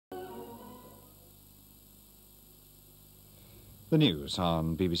The news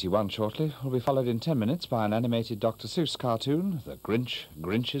on BBC1 shortly will be followed in 10 minutes by an animated Dr. Seuss cartoon, The Grinch,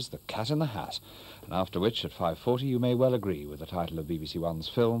 Grinch's The Cat in the Hat, and after which, at 5:40, you may well agree with the title of BBC1's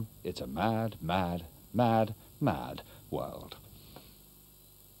film, It's a Mad, Mad, Mad, Mad World.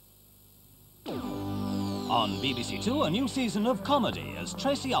 On BBC2, a new season of comedy as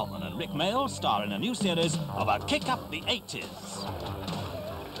Tracy Ullman and Rick Ney star in a new series of A Kick Up the 80s.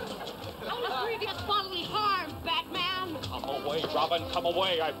 I'm afraid it's bodily harm, Batman. Come away, Robin, come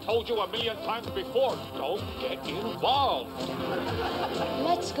away. I've told you a million times before. Don't get involved.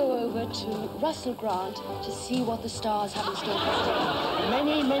 Let's go over to Russell Grant to see what the stars have in store for us today.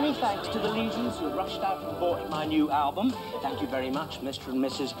 Many, many thanks to the Legions who rushed out and bought my new album. Thank you very much, Mr. and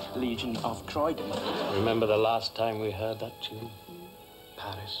Mrs. Legion of Croydon. Remember the last time we heard that tune?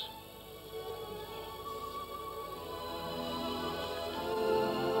 Paris.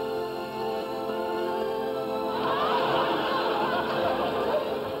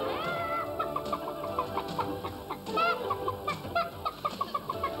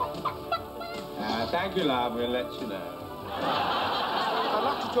 Thank you, love. We'll let you know. I'd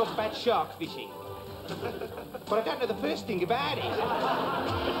like to talk about shark fishing, but I don't know the first thing about it.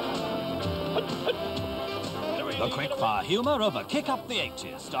 The quick-fire humour of A Kick Up the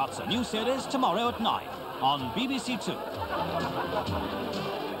 80s starts a new series tomorrow at 9 on BBC2.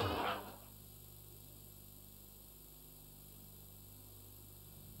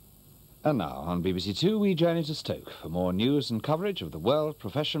 And now, on BBC2, we journey to Stoke for more news and coverage of the World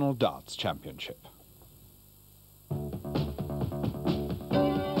Professional Darts Championship.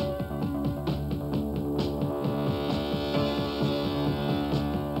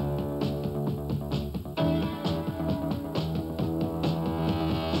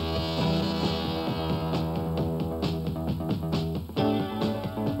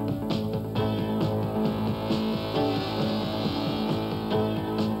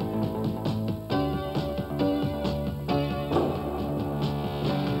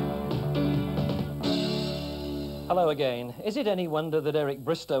 Hello again. Is it any wonder that Eric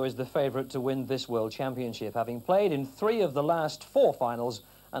Bristow is the favourite to win this World Championship, having played in 3 of the last 4 finals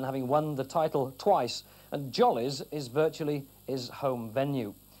and having won the title twice, and Jolly's is virtually his home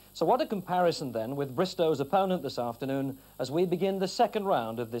venue. So what a comparison then with Bristow's opponent this afternoon as we begin the second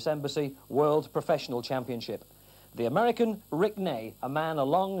round of this Embassy World Professional Championship. The American Rick Ney, a man a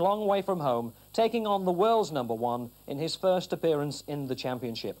long, long way from home, taking on the world's #1 in his first appearance in the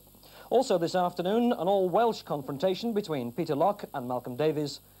championship. Also this afternoon, an all-Welsh confrontation between Peter Locke and Malcolm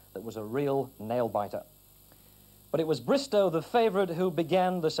Davies that was a real nail-biter. But it was Bristow, the favourite, who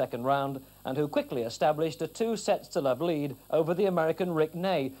began the second round and who quickly established a 2-sets-to-love lead over the American Rick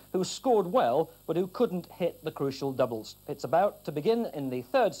Ney, who scored well but who couldn't hit the crucial doubles. It's about to begin in the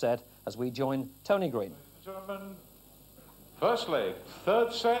third set as we join Tony Green. Gentlemen, first leg,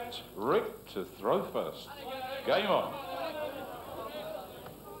 third set, Rick to throw first. Game on.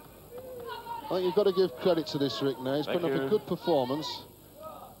 I think you've got to give credit to this Rick Ney. He's put up a good performance.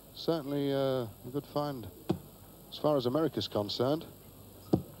 Certainly a good find as far as America's concerned.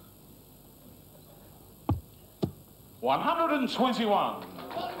 121.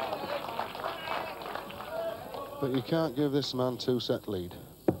 But you can't give this man 2-set lead.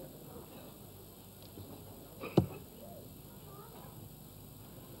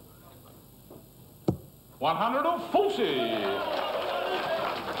 $140.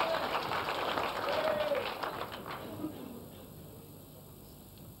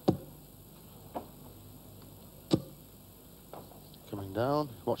 Coming down,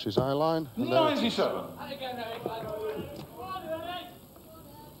 watch his eye line. 97.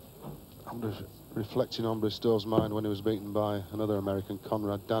 I'm just reflecting on Bristow's mind when he was beaten by another American,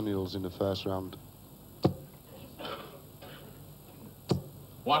 Conrad Daniels, in the first round.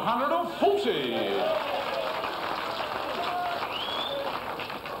 140.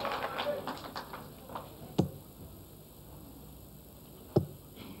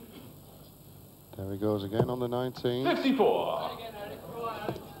 There he goes again on the 19. 54.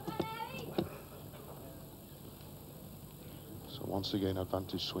 So once again,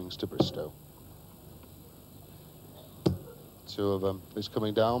 advantage swings to Bristow. 2 of them. He's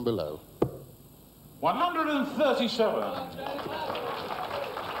coming down below. 137.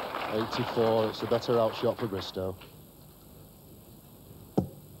 84. It's a better outshot for Bristow.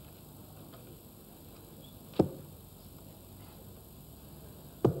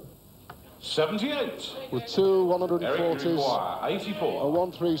 $78. With 2 140s, 84. a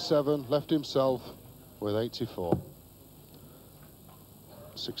 137, left himself with 84.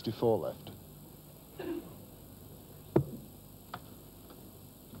 64 left.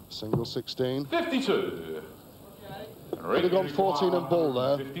 Single 16. 52. Could have gone 14 and bull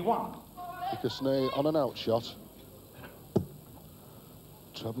there. 51. Because Ney on an outshot.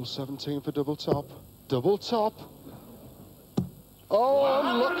 Treble 17 for double top. Double top. Oh,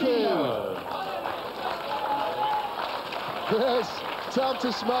 unlucky. Yes, time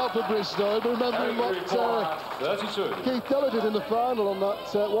to smile for Bristow. Remembering what Keith Deller did in the final on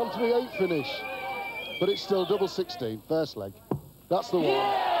that 138 finish. But it's still double 16, first leg. That's the one.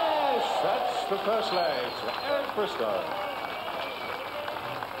 Yes, that's the first leg to Eric Bristow.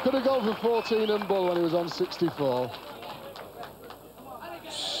 Could have gone for 14 and bull when he was on 64.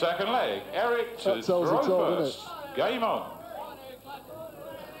 Second leg, Eric to throw first. Game on.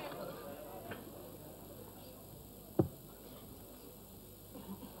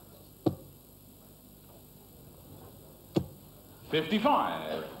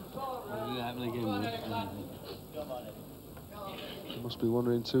 $55. He must be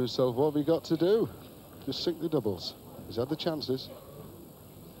wondering to himself, what have we got to do? Just sink the doubles. He's had the chances.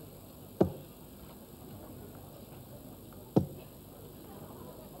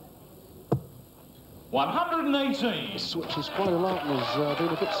 $118. The switch is quite a lot and he's been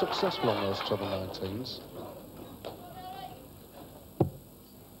a bit successful on those treble 19s.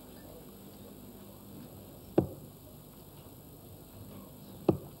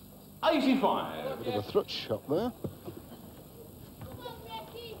 $85. A bit of a thrust shot there.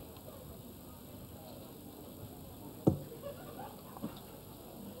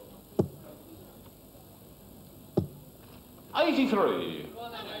 $83.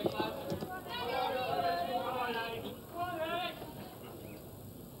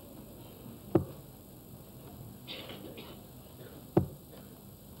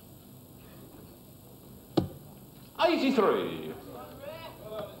 $83.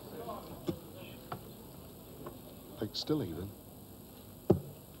 Leg's still even.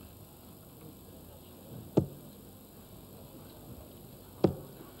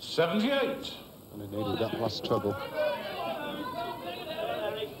 $78. And he needed that last treble.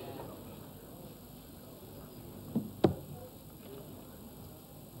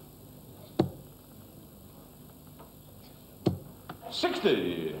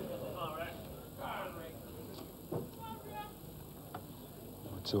 $60.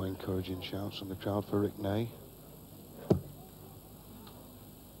 Two encouraging shouts from the crowd for Rick Ney.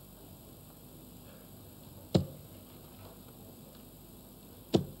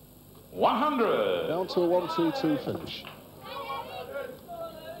 $100. Down to a 1-2-2 finish.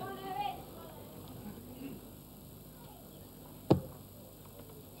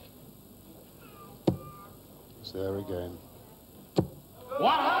 It's there again.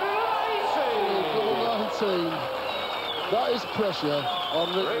 180. 19. That is pressure on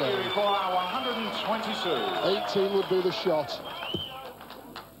Rick Ney. 122. 18 would be the shot.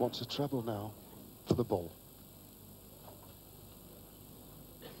 Wants a treble now for the bull.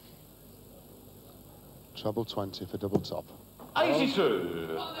 Treble 20 for double top.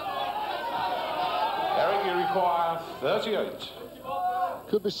 82. Eric, you require 38.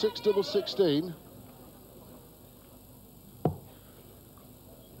 Could be 6 double 16.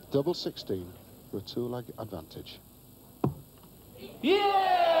 Double 16 for a two-leg advantage.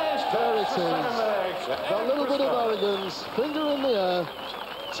 Yes! There it is. That little bit of arrogance, finger in the air.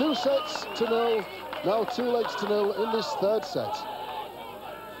 2 sets to 0. Now 2 legs to 0 in this third set.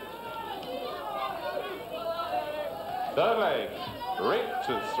 Third leg, Rick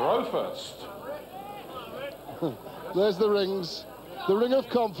to throw first. There's the rings. The ring of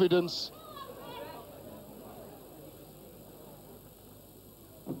confidence.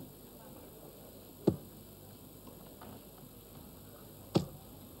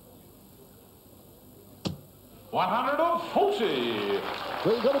 $140.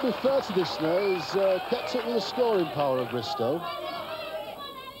 But you've got to be fair to this now. He's kept up with the scoring power of Bristow.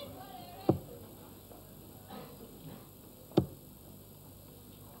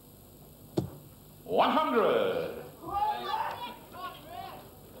 $100.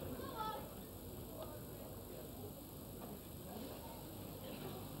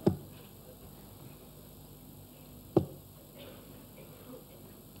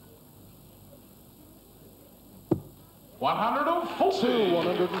 $140. 2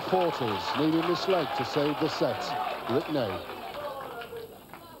 140s, needing this leg to save the set. Rick Ney.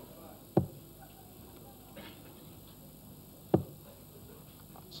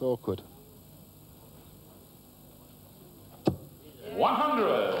 It's awkward.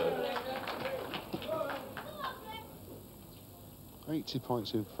 100. 80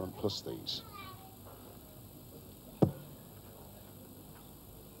 points in front plus these.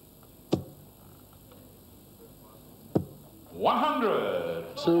 $100.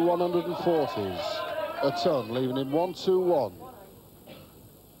 2 140s. a ton, leaving him 1-2-1.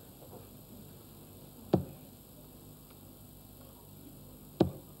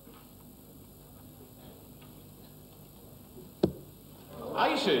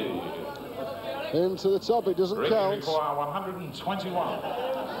 Into the top, it doesn't count. Require 121.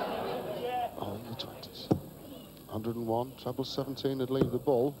 On the 20s. 101, treble 17 would leave the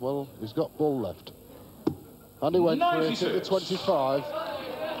bull. Well, he's got bull left. And he went for it at the 25.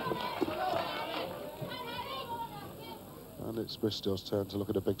 And it's Bristow's turn to look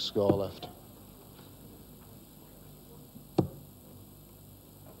at a big score left.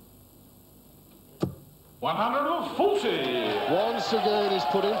 $140. Once again, he's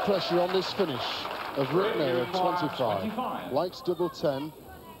putting pressure on this finish of Rick Ney at 25. Likes double 10,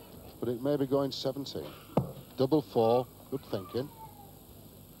 but it may be going 17. Double 4, good thinking.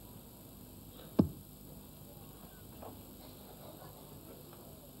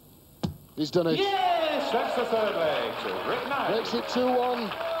 He's done it. Yes, that's the third leg to Rick Ney. Makes it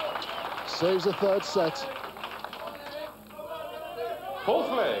 2-1. Saves the third set. Fourth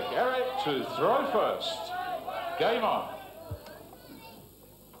leg, Eric to throw first. Game on.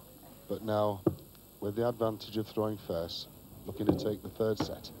 But now, with the advantage of throwing first, looking to take the third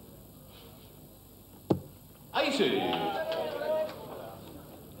set. 80.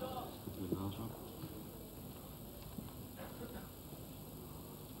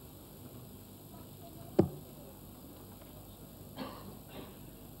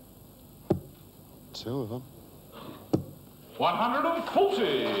 Two of them.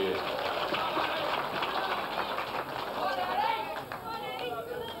 140.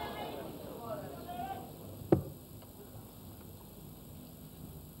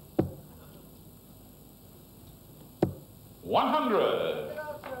 $100.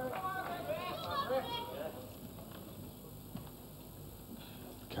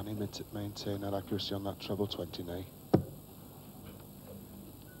 Can he maintain that accuracy on that treble 20, Ney?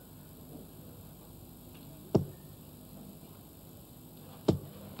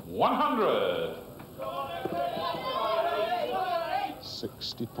 $100.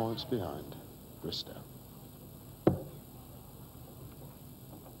 60 points behind Bristow.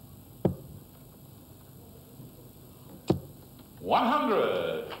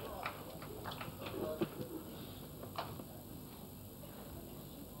 $100.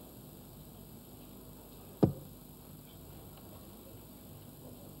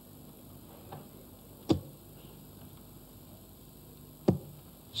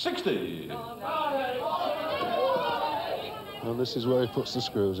 $60. And this is where he puts the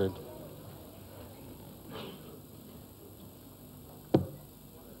screws in.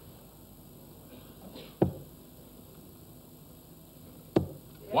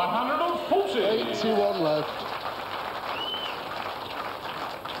 $140. 81 left.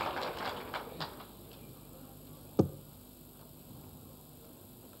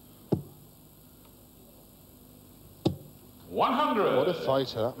 $100. What a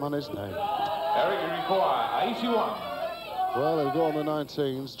fighter that man is now. Eric, you require 81. Well, he'll go on the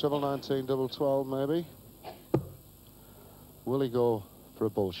 19s, treble 19, double 12 maybe. Will he go for a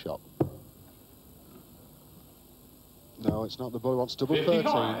bull shot? No, it's not the bull. He wants double 13.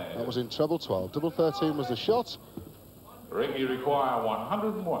 That was in treble 12. Double 13 was the shot. Rick, you require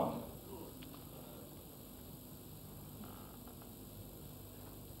 101.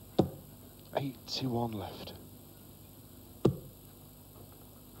 $81 left.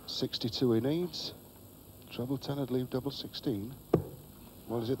 62 he needs. Treble 10 would leave double 16.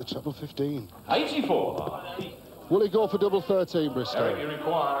 Well, is it the treble 15? 84. Will he go for double 13, Bristow? Eric, you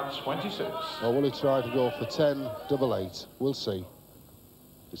require 26. Or will he try to go for 10, double 8? We'll see.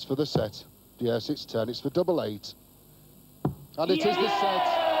 It's for the set. Yes, it's 10. It's for double 8. And it is the set.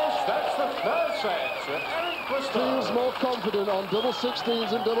 Yes, that's the third set to Eric Bristow. Feels more confident on double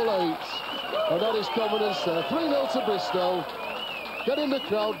 16s and double 8s. And that is confidence there. 3-0 to Bristow. Getting the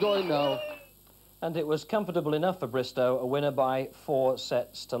crowd going now. And it was comfortable enough for Bristow, a winner by 4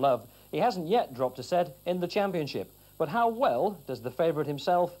 sets to love. He hasn't yet dropped a set in the championship. But how well does the favourite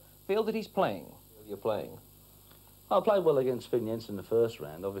himself feel that he's playing? You're playing. I played well against Finn Jensen in the first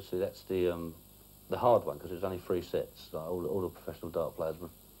round. Obviously, that's the hard one, because it was only 3 sets. Like all the professional dart players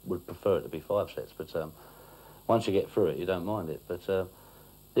would prefer it to be 5 sets. But once you get through it, you don't mind it. But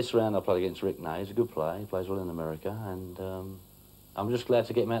this round I played against Rick Ney. He's a good player. He plays well in America. And I'm just glad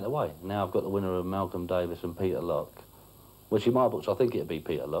to get him out of the way. Now I've got the winner of Malcolm Davies and Peter Locke, which in my books I think it'd be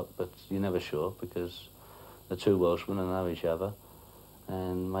Peter Locke, but you're never sure because the 2 Welshmen know each other,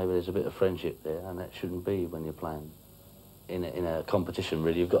 and maybe there's a bit of friendship there, and that shouldn't be when you're playing in a competition.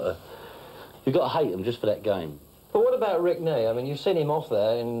 Really, you've got to hate them just for that game. But what about Rick Ney? I mean, you've seen him off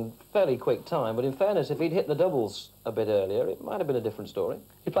there in fairly quick time, but in fairness, if he'd hit the doubles a bit earlier, it might have been a different story.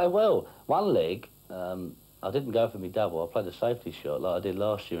 He played well. One leg, I didn't go for me double. I played a safety shot like I did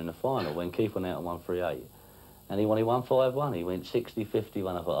last year in the final when Keith went out on 1-3-8. And he won 5-1. He went 60-50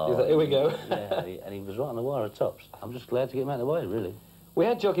 when I thought, oh, here we go. Yeah, and he was right on the wire at tops. I'm just glad to get him out of the way, really. We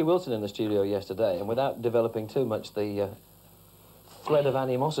had Jockey Wilson in the studio yesterday, and without developing too much the thread of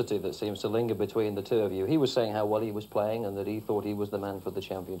animosity that seems to linger between the two of you, he was saying how well he was playing and that he thought he was the man for the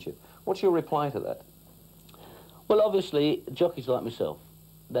championship. What's your reply to that? Well, obviously, jockeys like myself,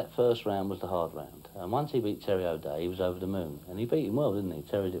 that first round was the hard round. And once he beat Terry O'Day, he was over the moon. And he beat him well, didn't he?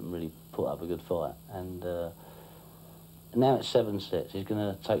 Terry didn't really put up a good fight. And now it's 7 sets. He's going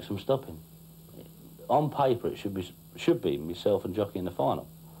to take some stopping. On paper, it should be myself and Jockey in the final.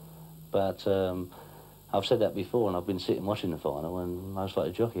 But I've said that before, and I've been sitting watching the final, and most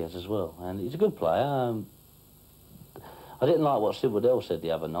likely Jockey has as well. And he's a good player. I didn't like what Sid Waddell said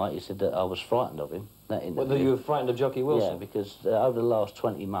the other night. He said that I was frightened of him. Whether you were frightened of Jockey Wilson? Yeah, because over the last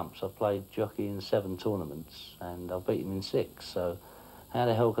 20 months, I've played Jockey in 7 tournaments, and I've beat him in 6. So how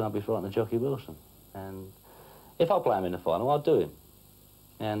the hell can I be frightened of Jockey Wilson? And if I play him in the final, I'll do him.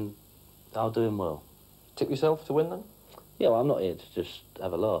 And I'll do him well. Tip yourself to win then? Yeah, well, I'm not here to just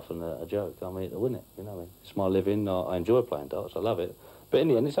have a laugh and a joke. I'm here to win it, you know what I mean? It's my living. I enjoy playing darts. I love it. But in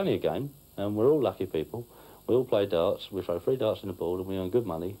the end, it's only a game, and we're all lucky people. We all play darts. We throw 3 darts in the board, and we earn good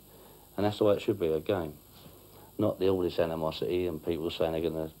money. And that's the way it should be, a game. Not all this animosity and people saying they're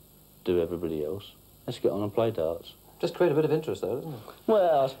going to do everybody else. Let's get on and play darts. Just create a bit of interest, though, doesn't it?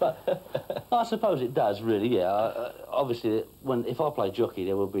 Well, I suppose it does, really, yeah. Obviously, if I play Jockey,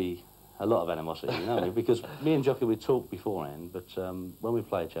 there will be a lot of animosity, you know, because me and Jockey, we talk beforehand, but when we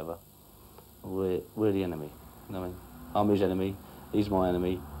play each other, we're the enemy, you know what I mean? I'm his enemy, he's my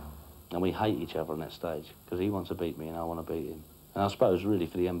enemy, and we hate each other on that stage, because he wants to beat me and I want to beat him. And I suppose, really,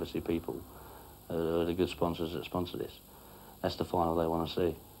 for the embassy people, the good sponsors that sponsor this, that's the final they want to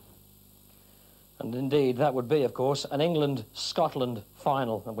see. And indeed, that would be, of course, an England-Scotland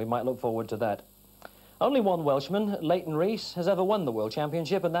final, and we might look forward to that. Only one Welshman, Leighton Rees, has ever won the World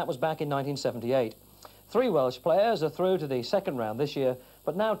Championship, and that was back in 1978. 3 Welsh players are through to the second round this year,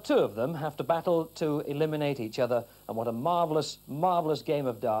 but now 2 of them have to battle to eliminate each other, and what a marvellous, marvellous game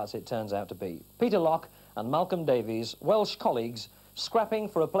of darts it turns out to be. Peter Locke and Malcolm Davies, Welsh colleagues, scrapping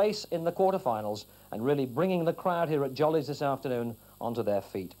for a place in the quarterfinals and really bringing the crowd here at Jolly's this afternoon onto their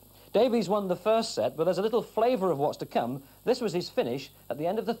feet. Davies won the first set, but there's a little flavour of what's to come. This was his finish at the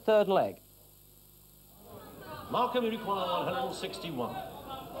end of the 3rd leg. Malcolm, you require 161.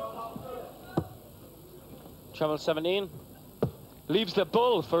 Travel 17. Leaves the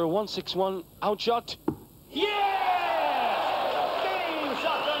bull for a 161 outshot. Yeah! Game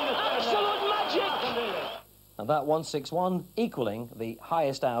shot down the absolute magic! And that 161 equaling the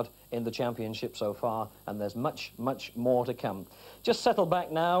highest out in the championship so far, and there's much, much more to come. Just settle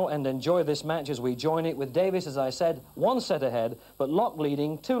back now and enjoy this match as we join it with Davies, as I said, 1 set ahead, but Locke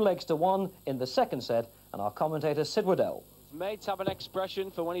leading 2 legs to 1 in the 2nd set, and our commentator, Sid Waddell. His mates have an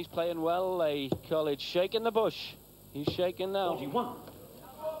expression for when he's playing well. They call it shaking the bush. He's shaking now. 41.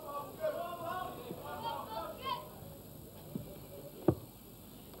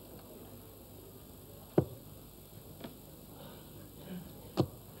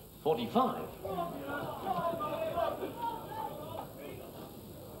 $45.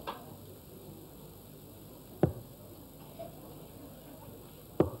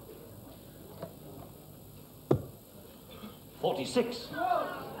 46.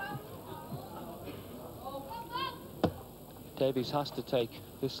 Davies has to take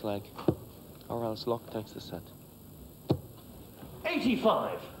this leg, or else Locke takes the set.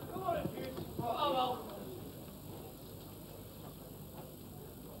 85.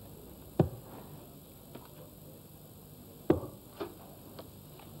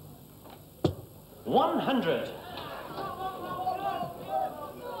 100.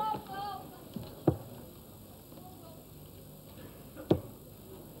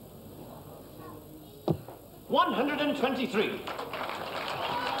 123.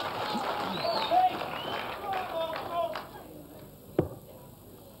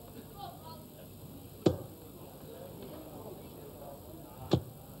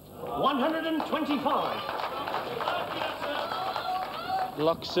 125.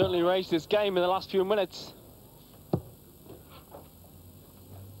 Locke certainly raised his game in the last few minutes.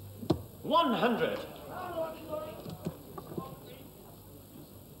 100.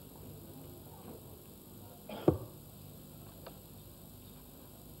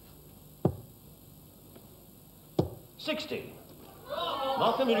 60.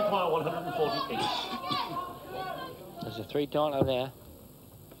 Malcolm, you require 148. There's a 3-darter there.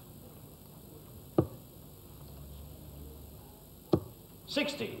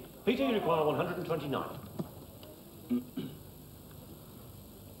 $60. Peter, you require 129.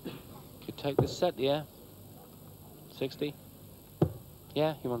 Could take this set, yeah. 60.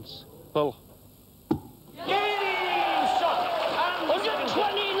 Yeah, he wants bull. Game shot! And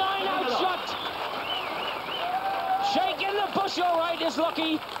 129 outshot! Shaking the bush all right is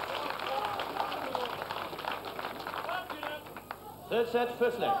Lucky. Third set,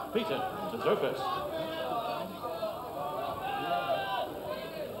 first leg. Peter, to throw first.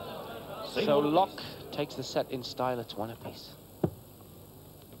 So Locke takes the set in style. It's 1 apiece.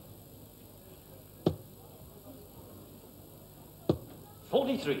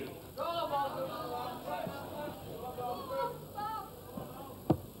 $43.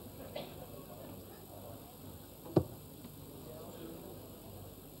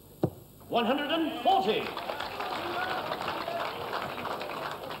 $140.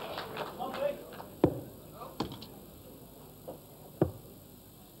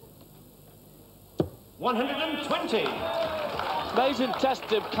 $120. Amazing test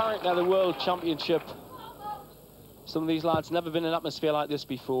of character at the World Championship. Some of these lads never been in an atmosphere like this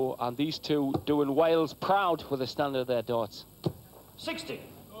before, and these two doing Wales proud with the standard of their darts. 60.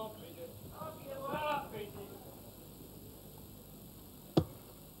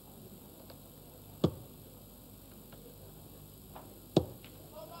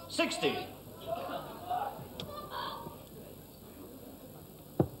 $60.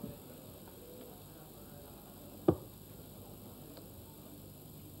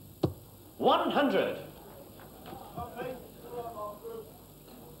 $100.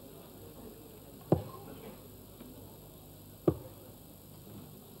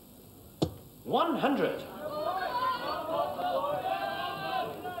 $100.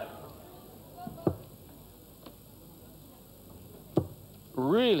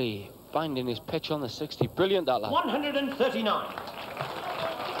 Really finding his pitch on the 60. Brilliant, that lad. 139.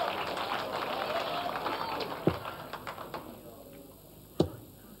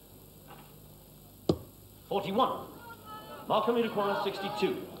 $41. Malcolm, you require 62.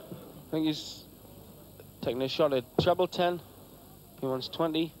 I think he's taking a shot at treble 10. He wants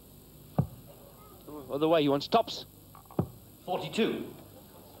 20. Other way, he wants tops. 42.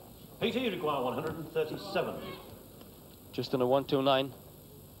 Peter, you require 137. Just on a 129.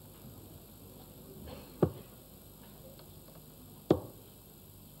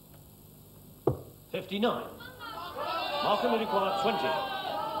 $59. Malcolm, you require 20.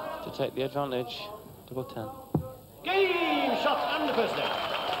 To take the advantage. Double 10. Game shot and the first leg.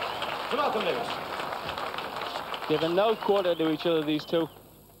 To Malcolm Lewis. Giving no quarter to each other, these two.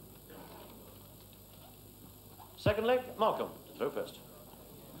 Second leg, Malcolm to throw first.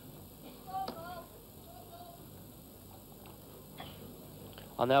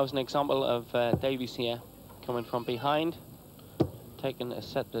 And that was an example of Davies here, coming from behind, taking a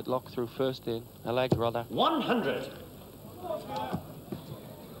set that Locke threw first in, a leg rather. 100.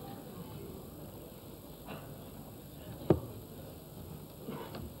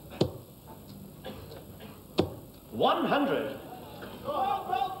 $100.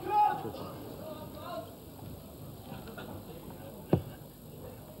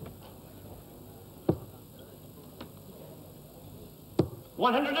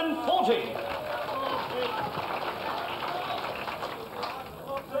 $140.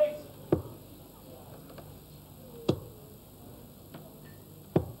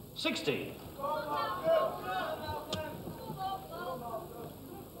 $60.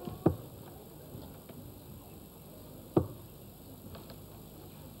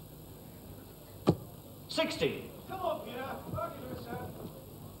 $60. Come on, Peter.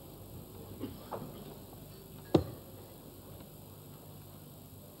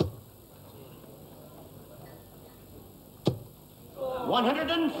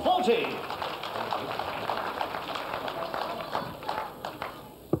 $140.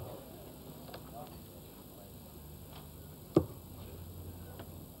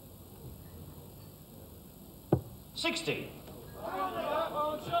 $60.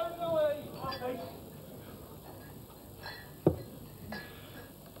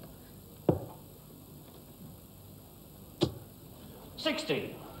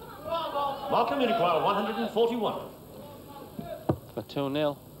 $60. Malcolm, you require 141. For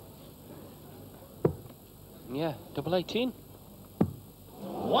 2-0. Yeah, double 18.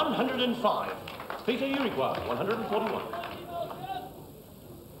 105. Peter, you require 141.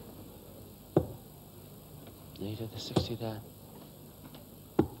 Needed the 60 there.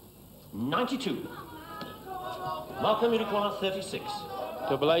 92. Malcolm, you require 36.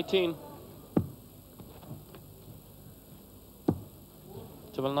 Double 18.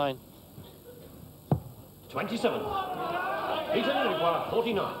 Double 9. 27. Peter Lilliquah,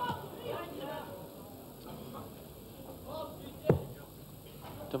 49.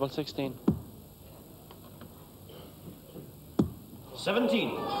 Double 16.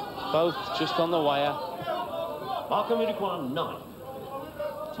 17. Both just on the wire. Markham Lilliquah, 9.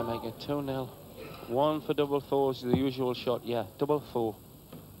 To make it 2-0. 1 for double 4s, the usual shot. Yeah, double 4.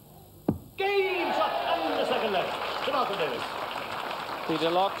 Game shot and the second leg to Malcolm Davies.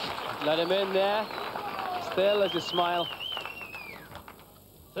 Peter Locke, let him in there. Still as a smile.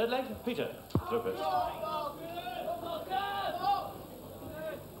 Third leg, Peter. Throw first.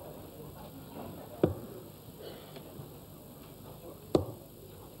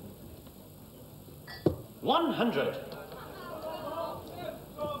 $100.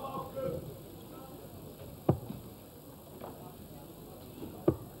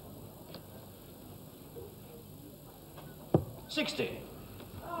 $60.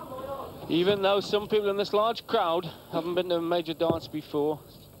 Even though some people in this large crowd haven't been to a major dance before,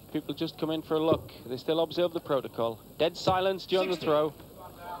 people just come in for a look. They still observe the protocol. Dead silence during 60. the throw.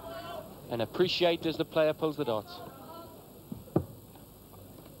 And appreciate as the player pulls the darts.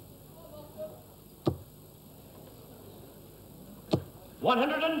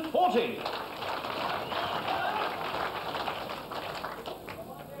 $140.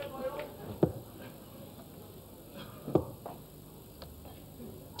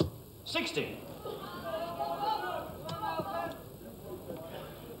 $60.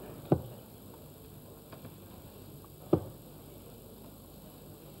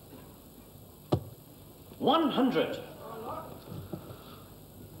 $100.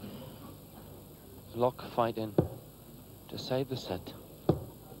 Locke fighting to save the set.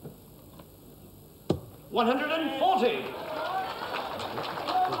 $140.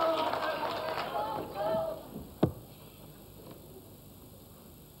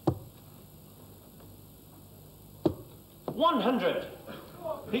 $100.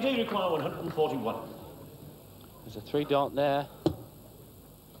 Peter, you require 141. There's a 3 dart there.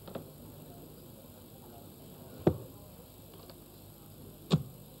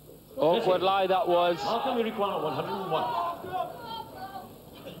 Awkward lie that was. Malcolm, you require 101.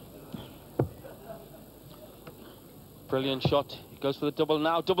 Brilliant shot. He goes for the double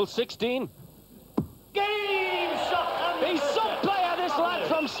now. Double 16. Game shot. He's some player, this lad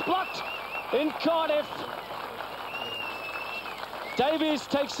from Splot in Cardiff. Davies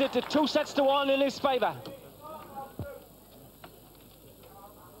takes it to 2-1 in his favour.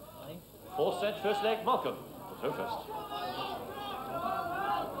 4 set, first leg, Malcolm. Throw first.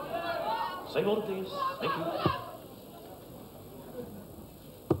 Same order, please. Thank you.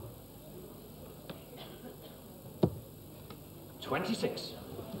 $26.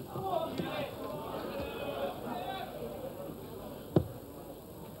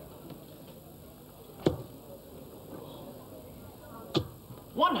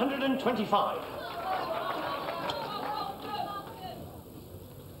 $125.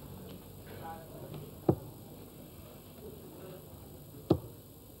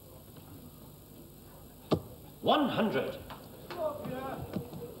 $100.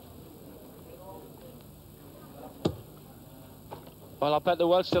 Well, I bet the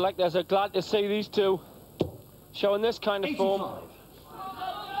Welsh selectors are glad to see these two showing this kind of 85. form.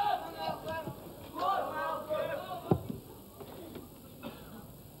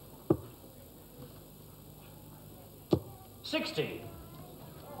 $60.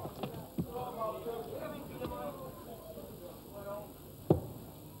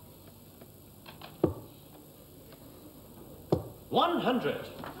 $100.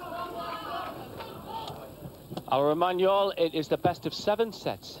 I'll remind you all, it is the best of 7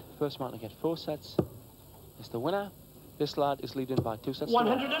 sets. First man to get 4 sets is the winner. This lad is leading by 2 sets.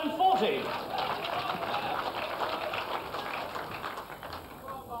 140.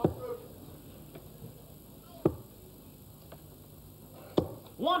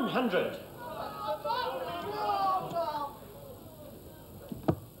 $100.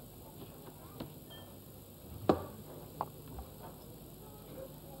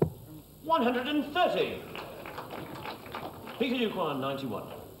 $130. Peter Duquan, 91.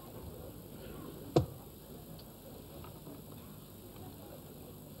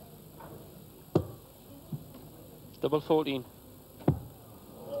 Double 14.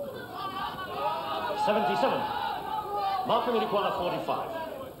 77. Malcolm Duquan, 45.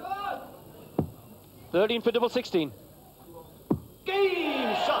 13 for double 16.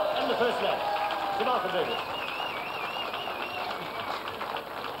 Game shot in the first leg to Malcolm Davies.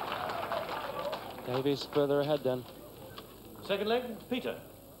 Davies further ahead then. Second leg, Peter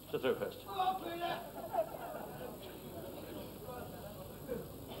to throw first.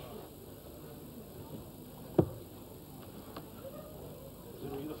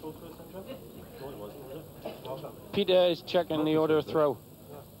 Peter is checking the order of throw.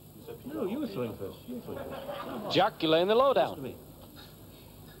 No, you were throwing first. You were throwing first. Jack, you're laying the low down.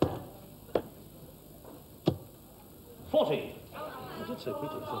 40. I did say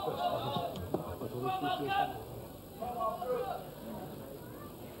Peter was first. I thought he was first.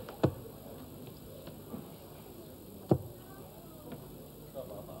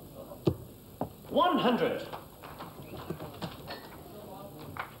 100.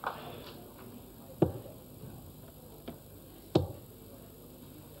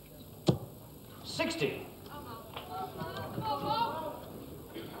 60.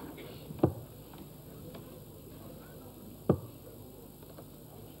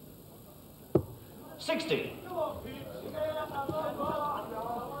 60.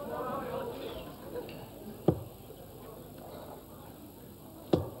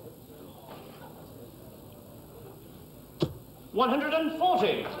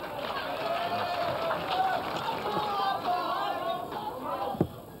 140.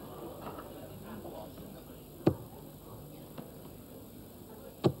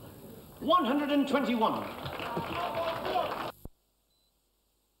 121.